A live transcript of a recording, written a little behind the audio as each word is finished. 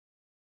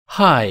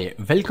Hi,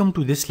 welcome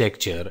to this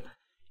lecture.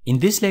 In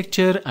this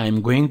lecture, I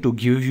am going to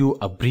give you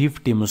a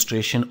brief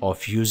demonstration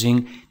of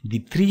using the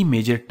three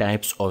major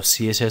types of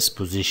CSS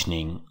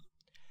positioning.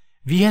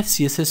 We have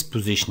CSS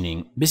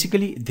positioning.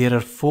 Basically, there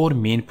are four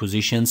main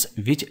positions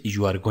which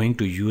you are going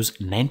to use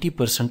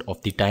 90%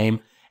 of the time,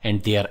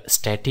 and they are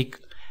static,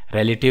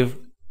 relative,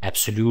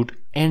 absolute,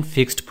 and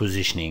fixed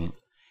positioning.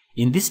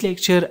 In this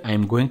lecture, I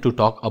am going to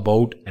talk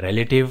about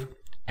relative,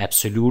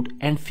 absolute,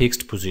 and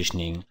fixed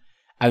positioning.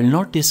 I will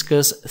not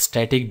discuss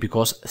static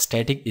because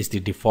static is the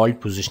default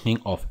positioning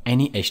of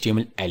any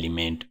HTML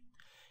element.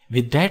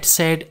 With that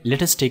said,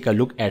 let us take a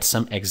look at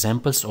some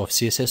examples of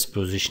CSS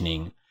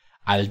positioning.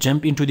 I'll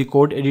jump into the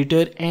code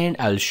editor and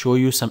I'll show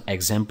you some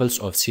examples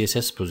of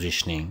CSS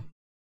positioning.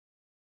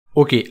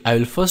 Okay, I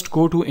will first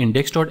go to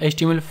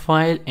index.html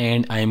file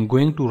and I am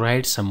going to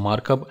write some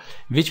markup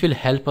which will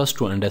help us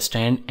to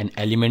understand an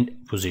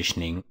element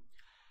positioning.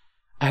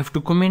 I have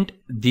to comment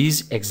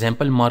these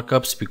example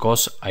markups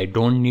because I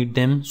don't need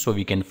them, so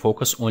we can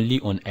focus only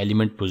on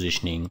element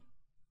positioning.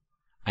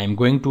 I am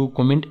going to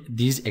comment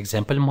these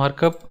example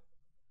markup.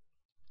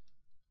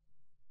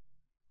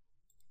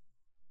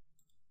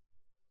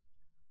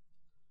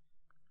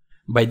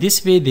 By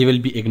this way, they will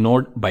be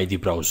ignored by the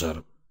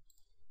browser.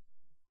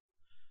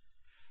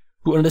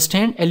 To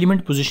understand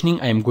element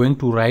positioning, I am going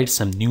to write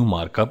some new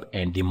markup,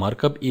 and the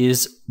markup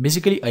is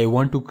basically I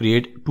want to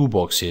create two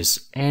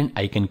boxes, and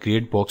I can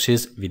create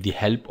boxes with the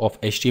help of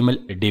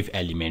HTML div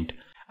element.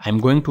 I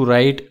am going to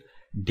write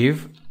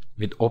div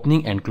with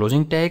opening and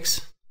closing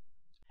tags,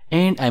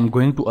 and I am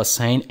going to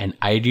assign an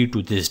ID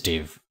to this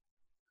div.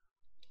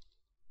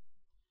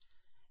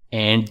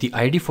 And the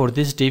ID for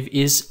this div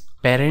is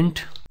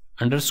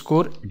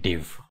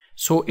parent_div.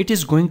 So it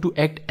is going to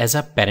act as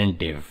a parent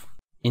div.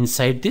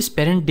 Inside this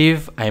parent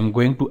div, I am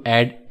going to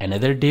add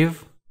another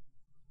div,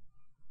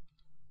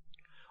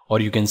 or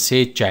you can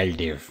say child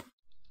div.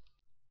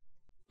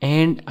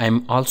 And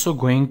I'm also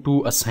going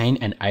to assign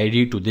an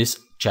ID to this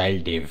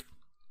child div.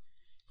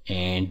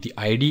 And the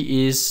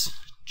ID is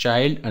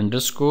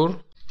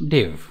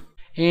child_div.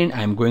 And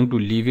I'm going to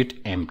leave it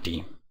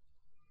empty.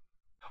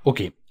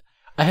 Okay,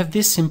 I have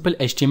this simple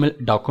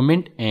HTML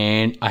document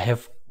and I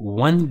have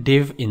one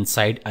div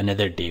inside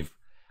another div.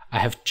 I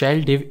have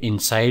child div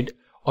inside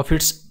of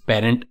its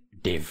parent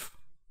div.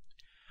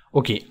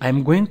 Okay,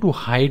 I'm going to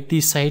hide the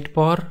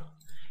sidebar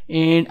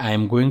and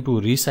I'm going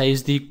to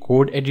resize the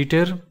code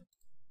editor,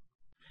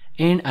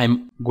 and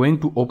I'm going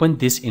to open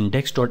this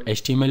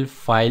index.html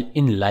file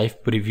in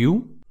live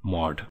preview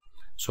mode.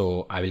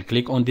 So I will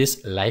click on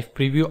this live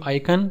preview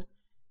icon.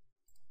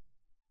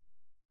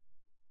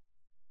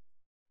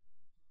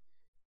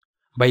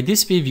 By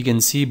this way, we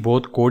can see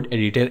both code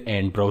editor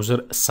and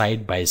browser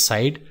side by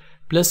side.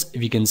 Plus,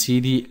 we can see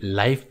the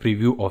live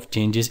preview of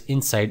changes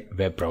inside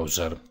web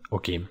browser.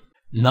 Okay.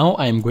 Now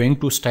I am going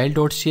to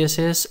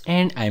style.css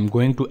and I am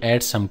going to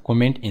add some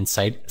comment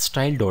inside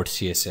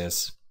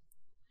style.css.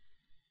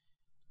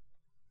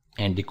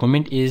 And the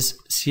comment is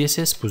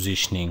CSS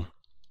positioning.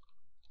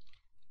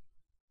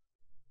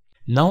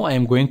 Now I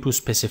am going to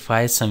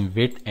specify some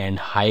width and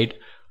height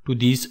to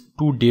these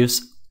two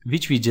divs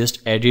which we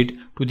just added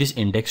to this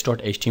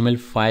index.html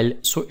file,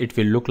 so it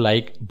will look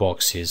like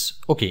boxes.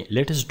 Okay,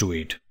 let us do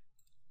it.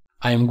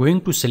 I am going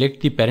to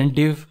select the parent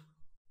div,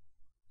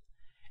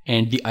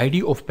 and the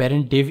ID of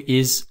parent div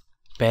is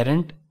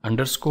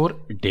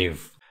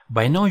parent_div.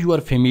 By now you are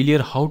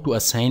familiar how to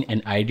assign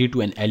an ID to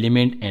an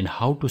element and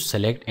how to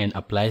select and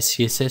apply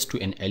CSS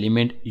to an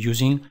element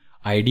using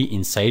ID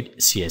inside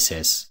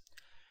CSS.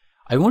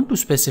 I want to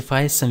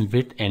specify some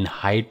width and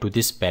height to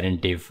this parent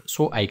div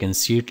so I can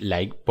see it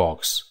like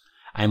box.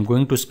 I am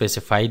going to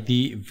specify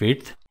the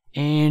width,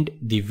 and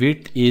the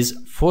width is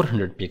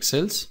 400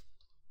 pixels.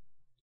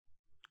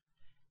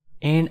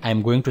 And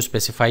I'm going to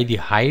specify the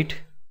height,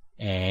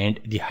 and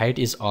the height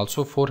is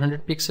also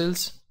 400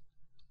 pixels.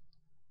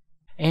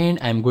 And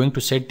I'm going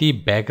to set the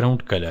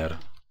background color,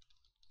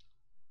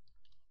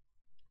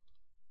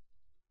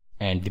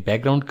 and the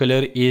background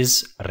color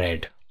is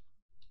red.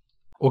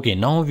 Okay,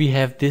 now we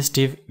have this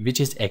div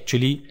which is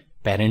actually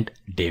parent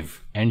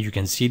div, and you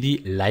can see the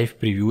live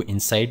preview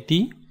inside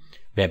the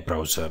web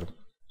browser.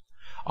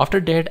 After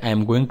that, I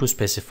am going to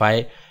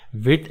specify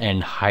width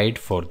and height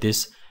for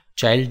this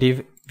child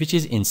div which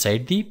is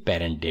inside the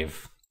parent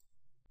div.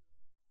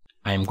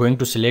 I am going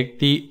to select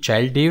the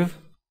child div,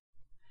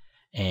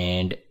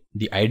 and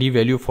the ID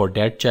value for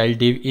that child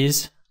div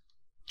is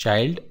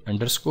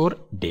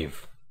child_div.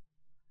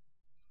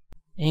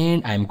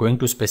 And I am going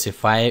to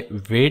specify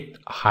width,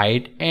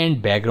 height,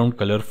 and background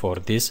color for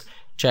this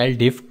child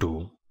div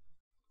too.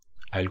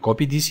 I will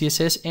copy the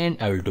CSS and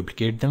I will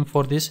duplicate them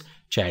for this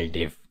child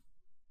div.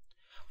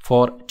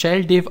 For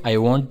child div, I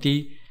want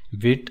the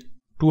width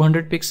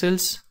 200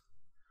 pixels,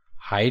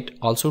 height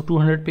also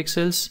 200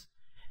 pixels,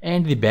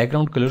 and the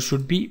background color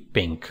should be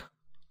pink.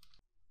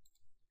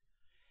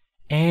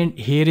 And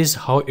here is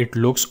how it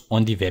looks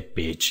on the web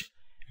page.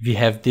 We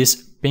have this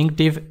pink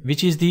div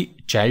which is the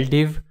child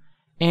div,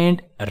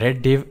 and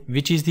red div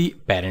which is the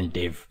parent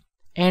div.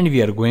 and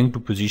we are going to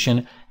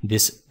position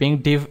this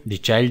pink div, the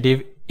child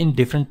div, in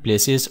different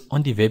places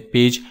on the web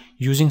page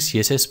using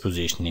CSS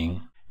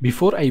positioning.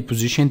 Before I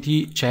position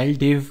the child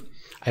div,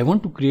 I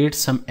want to create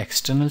some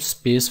external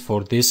space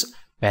for this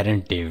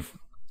parent div,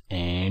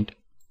 and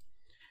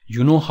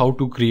you know how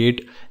to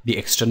create the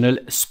external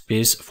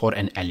space for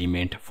an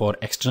element. For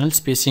external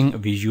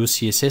spacing, we use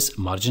CSS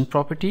margin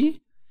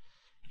property,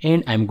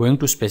 and I'm going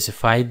to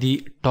specify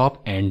the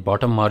top and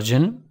bottom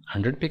margin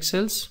 100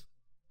 pixels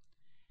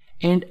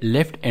and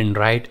left and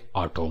right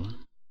auto.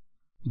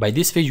 By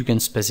this way you can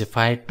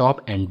specify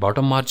top and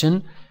bottom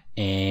margin,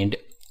 and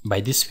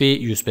by this way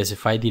you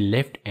specify the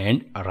left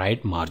and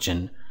right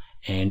margin,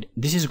 and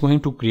this is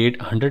going to create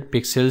 100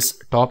 pixels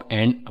top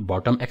and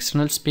bottom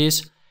external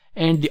space,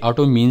 and the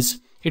auto means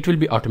it will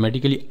be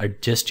automatically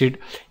adjusted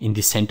in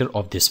the center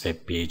of this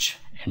web page.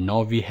 And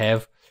now we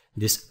have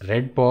this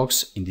red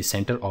box in the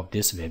center of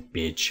this web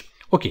page.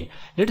 Okay,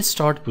 let us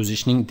start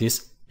positioning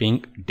this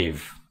pink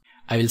div.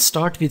 I will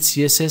start with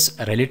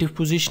CSS relative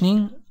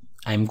positioning.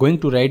 I'm going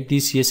to write the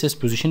CSS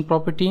position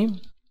property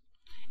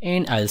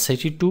and I'll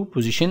set it to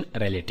position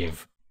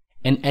relative.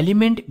 An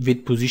element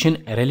with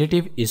position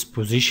relative is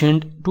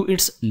positioned to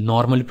its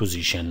normal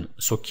position,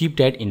 so keep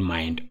that in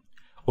mind.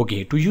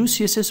 Okay, to use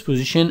CSS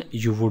position,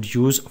 you would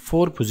use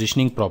 4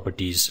 positioning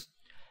properties.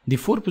 The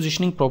 4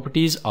 positioning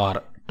properties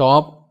are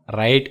top,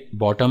 right,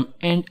 bottom,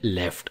 and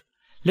left.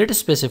 Let us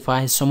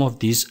specify some of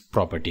these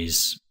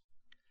properties.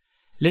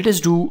 Let us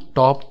do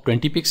top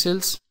 20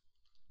 pixels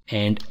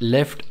and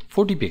left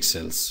 40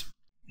 pixels.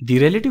 The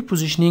relative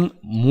positioning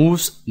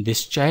moves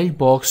this child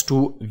box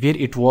to where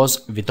it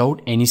was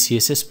without any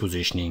CSS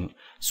positioning.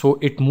 So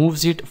it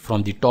moves it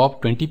from the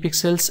top 20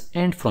 pixels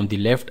and from the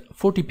left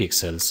 40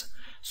 pixels.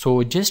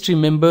 So just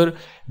remember,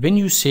 when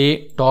you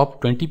say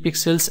top 20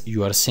 pixels,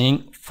 you are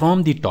saying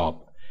from the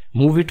top.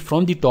 Move it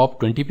from the top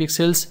 20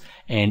 pixels,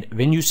 and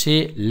when you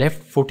say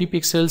left 40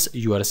 pixels,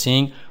 you are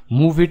saying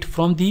move it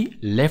from the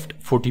left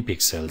 40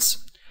 pixels.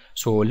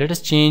 So let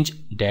us change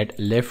that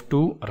left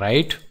to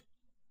right.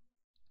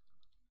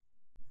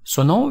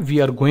 So now we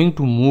are going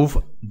to move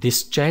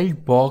this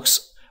child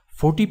box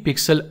 40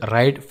 pixel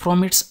right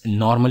from its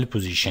normal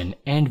position,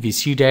 and we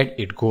see that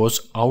it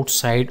goes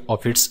outside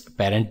of its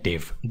parent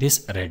div,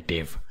 this red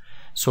div.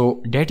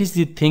 So that is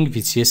the thing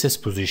with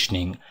CSS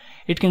positioning.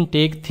 It can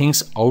take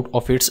things out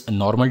of its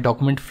normal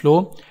document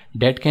flow.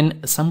 That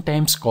can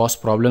sometimes cause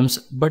problems,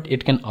 but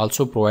it can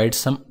also provide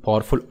some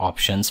powerful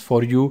options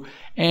for you,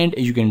 and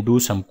you can do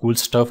some cool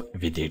stuff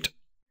with it.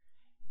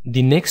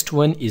 The next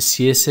one is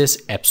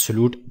CSS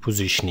absolute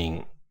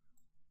positioning.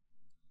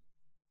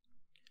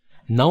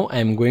 Now I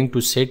am going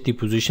to set the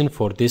position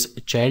for this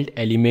child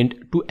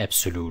element to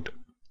absolute.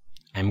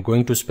 I am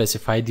going to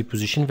specify the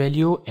position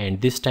value,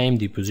 and this time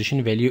the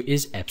position value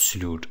is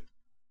absolute.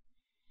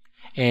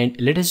 And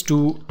let us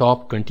do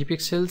top 20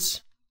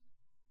 pixels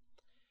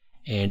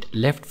and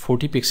left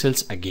 40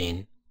 pixels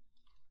again.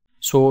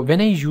 So when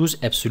I use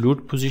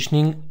absolute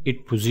positioning,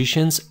 it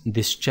positions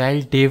this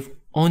child div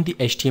on the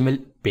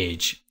HTML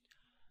page.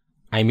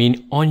 I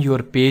mean on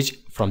your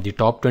page from the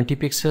top 20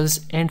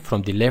 pixels and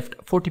from the left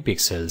 40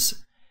 pixels.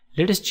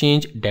 Let us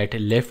change that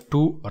left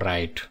to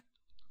right.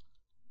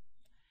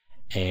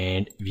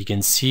 And we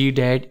can see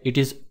that it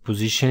is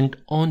positioned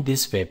on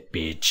this web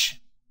page.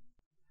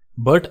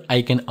 But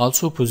I can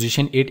also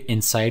position it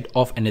inside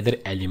of another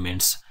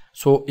elements.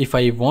 So if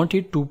I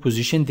wanted to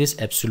position this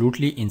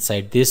absolutely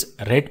inside this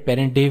red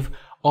parent div,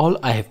 all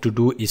I have to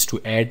do is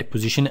to add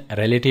position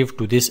relative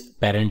to this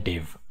parent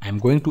div. I'm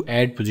going to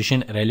add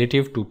position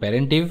relative to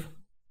parent div.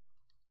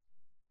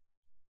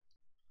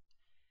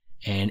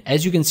 And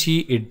as you can see,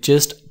 it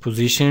just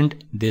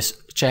positioned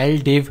this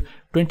child div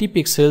 20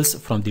 pixels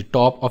from the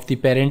top of the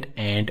parent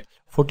and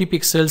 40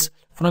 pixels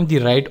from the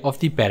right of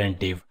the parent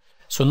div.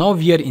 So now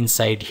we are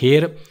inside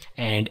here,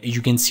 and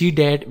you can see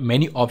that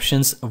many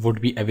options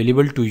would be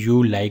available to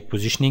you, like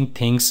positioning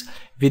things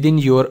within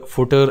your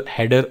footer,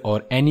 header,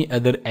 or any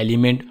other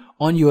element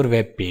on your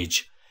web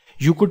page.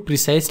 You could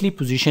precisely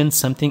position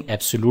something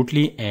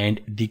absolutely, and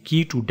the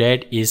key to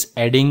that is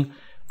adding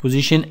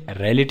position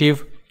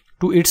relative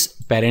to its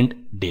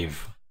parent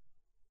div.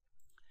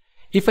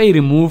 If I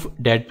remove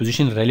that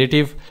position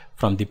relative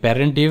from the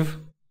parent div,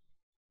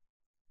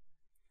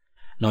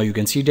 now you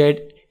can see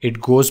that it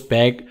goes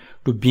back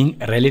to being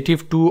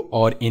relative to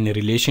or in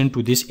relation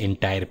to this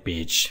entire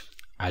page.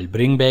 I'll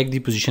bring back the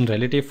position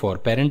relative for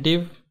parent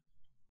div,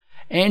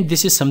 and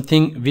this is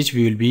something which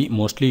we will be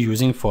mostly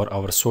using for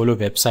our solo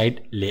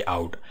website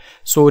layout.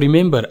 So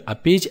remember, a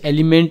page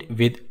element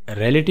with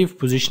relative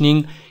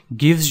positioning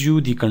gives you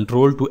the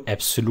control to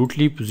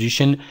absolutely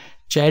position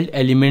child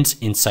elements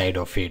inside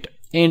of it.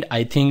 And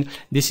I think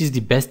this is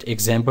the best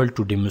example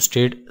to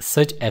demonstrate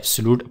such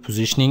absolute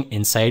positioning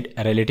inside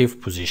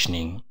relative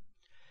positioning.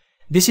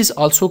 This is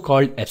also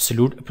called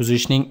absolute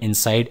positioning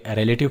inside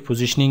relative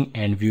positioning,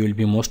 and we will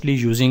be mostly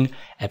using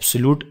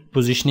absolute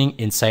positioning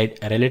inside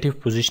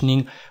relative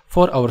positioning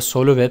for our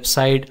solo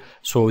website.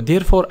 So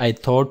therefore I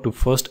thought to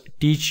first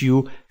teach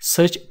you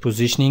such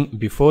positioning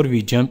before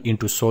we jump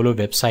into solo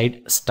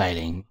website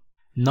styling.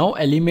 Now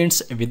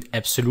elements with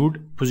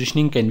absolute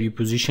positioning can be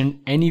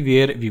positioned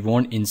anywhere we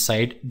want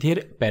inside their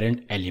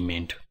parent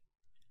element.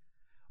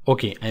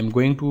 Okay, I'm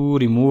going to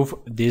remove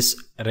this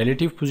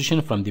relative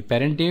position from the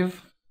parent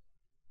div,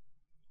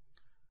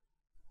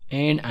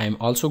 and I'm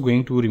also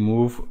going to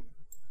remove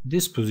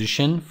this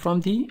position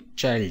from the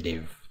child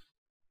div.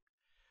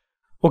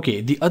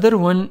 Okay, the other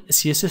one,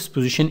 CSS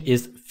position,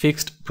 is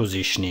fixed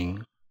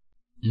positioning.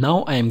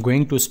 Now I am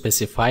going to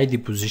specify the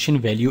position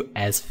value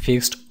as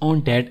fixed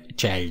on that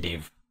child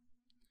div.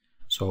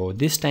 So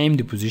this time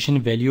the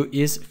position value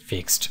is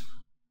fixed.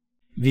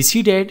 We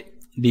see that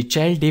the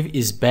child div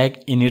is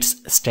back in its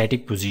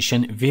static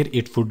position where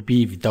it would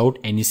be without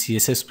any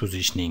CSS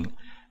positioning.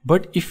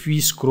 But if we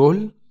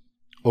scroll,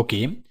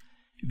 okay,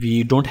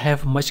 we don't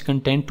have much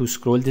content to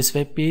scroll this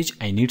web page.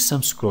 I need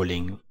some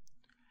scrolling.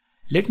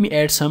 Let me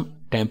add some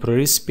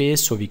temporary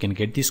space so we can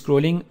get the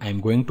scrolling. I'm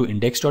going to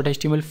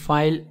index.html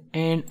file,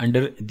 and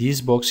under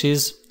these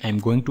boxes I'm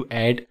going to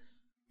add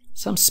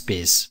some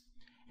space,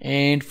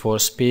 and for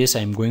space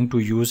I'm going to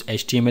use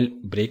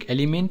HTML break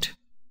element.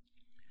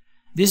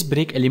 This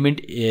break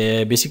element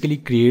basically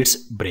creates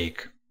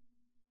break.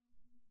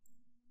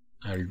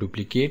 I'll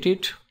duplicate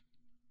it.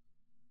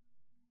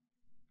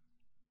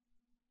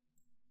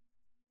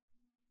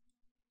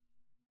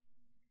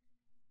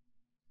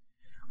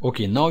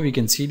 Okay, now we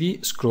can see the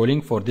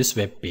scrolling for this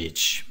web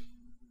page.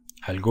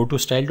 I'll go to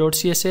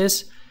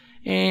style.css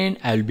and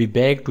I'll be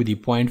back to the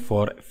point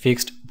for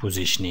fixed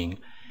positioning.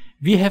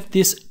 We have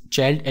this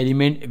child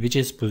element which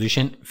is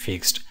position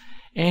fixed,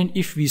 and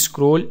if we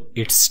scroll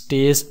it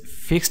stays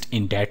fixed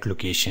in that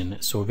location.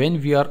 So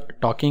when we are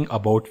talking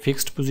about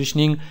fixed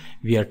positioning,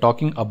 we are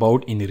talking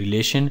about in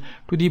relation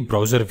to the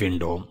browser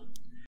window.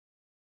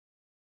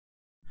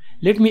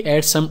 Let me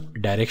add some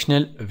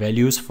directional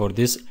values for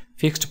this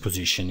fixed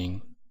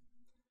positioning.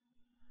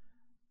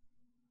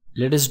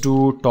 Let us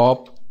do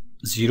top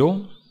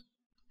 0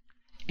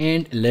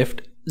 and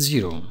left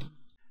 0.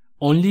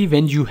 Only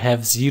when you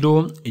have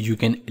 0 you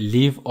can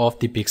leave off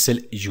the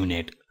pixel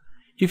unit.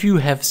 If you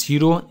have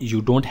 0,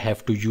 you don't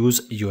have to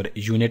use your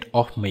unit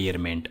of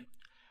measurement.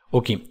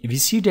 Okay, we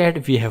see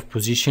that we have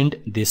positioned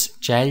this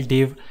child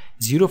div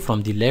 0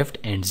 from the left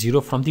and 0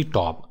 from the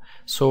top.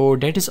 So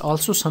that is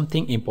also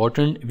something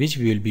important which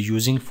we will be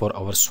using for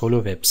our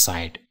solo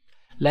website.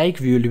 Like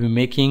we will be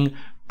making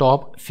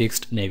top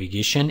fixed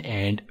navigation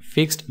and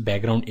fixed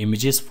background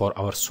images for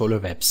our solo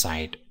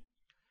website.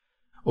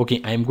 Okay,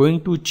 I'm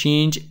going to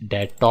change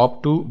that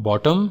top to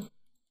bottom,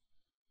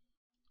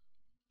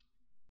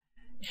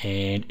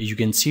 and you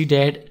can see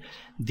that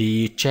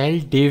the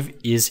child div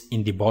is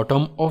in the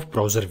bottom of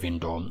browser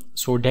window.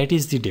 So that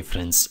is the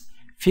difference.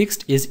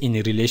 Fixed is in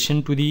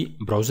relation to the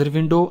browser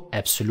window,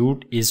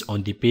 absolute is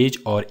on the page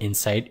or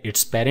inside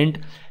its parent,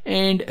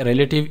 and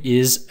relative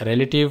is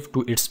relative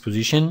to its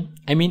position,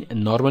 I mean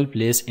normal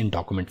place in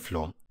document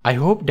flow. I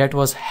hope that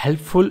was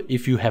helpful.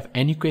 If you have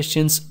any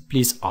questions,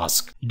 please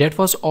ask. That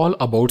was all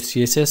about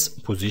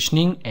CSS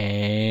positioning,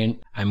 and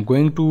I'm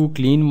going to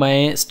clean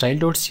my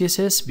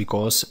style.css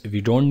because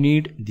we don't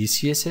need the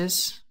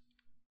CSS,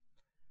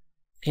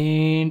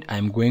 and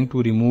I'm going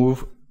to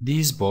remove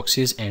these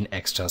boxes and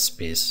extra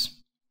space.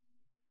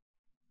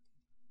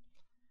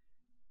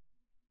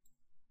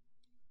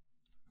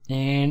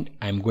 And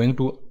I'm going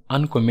to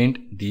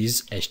uncomment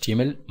these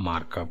HTML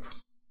markup.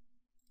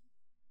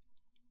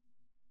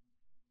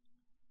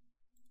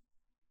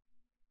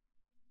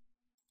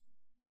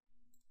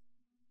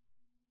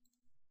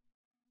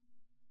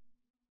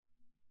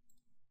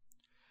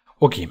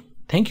 Okay,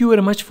 thank you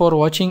very much for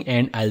watching,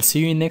 and I'll see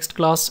you in next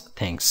class.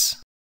 Thanks.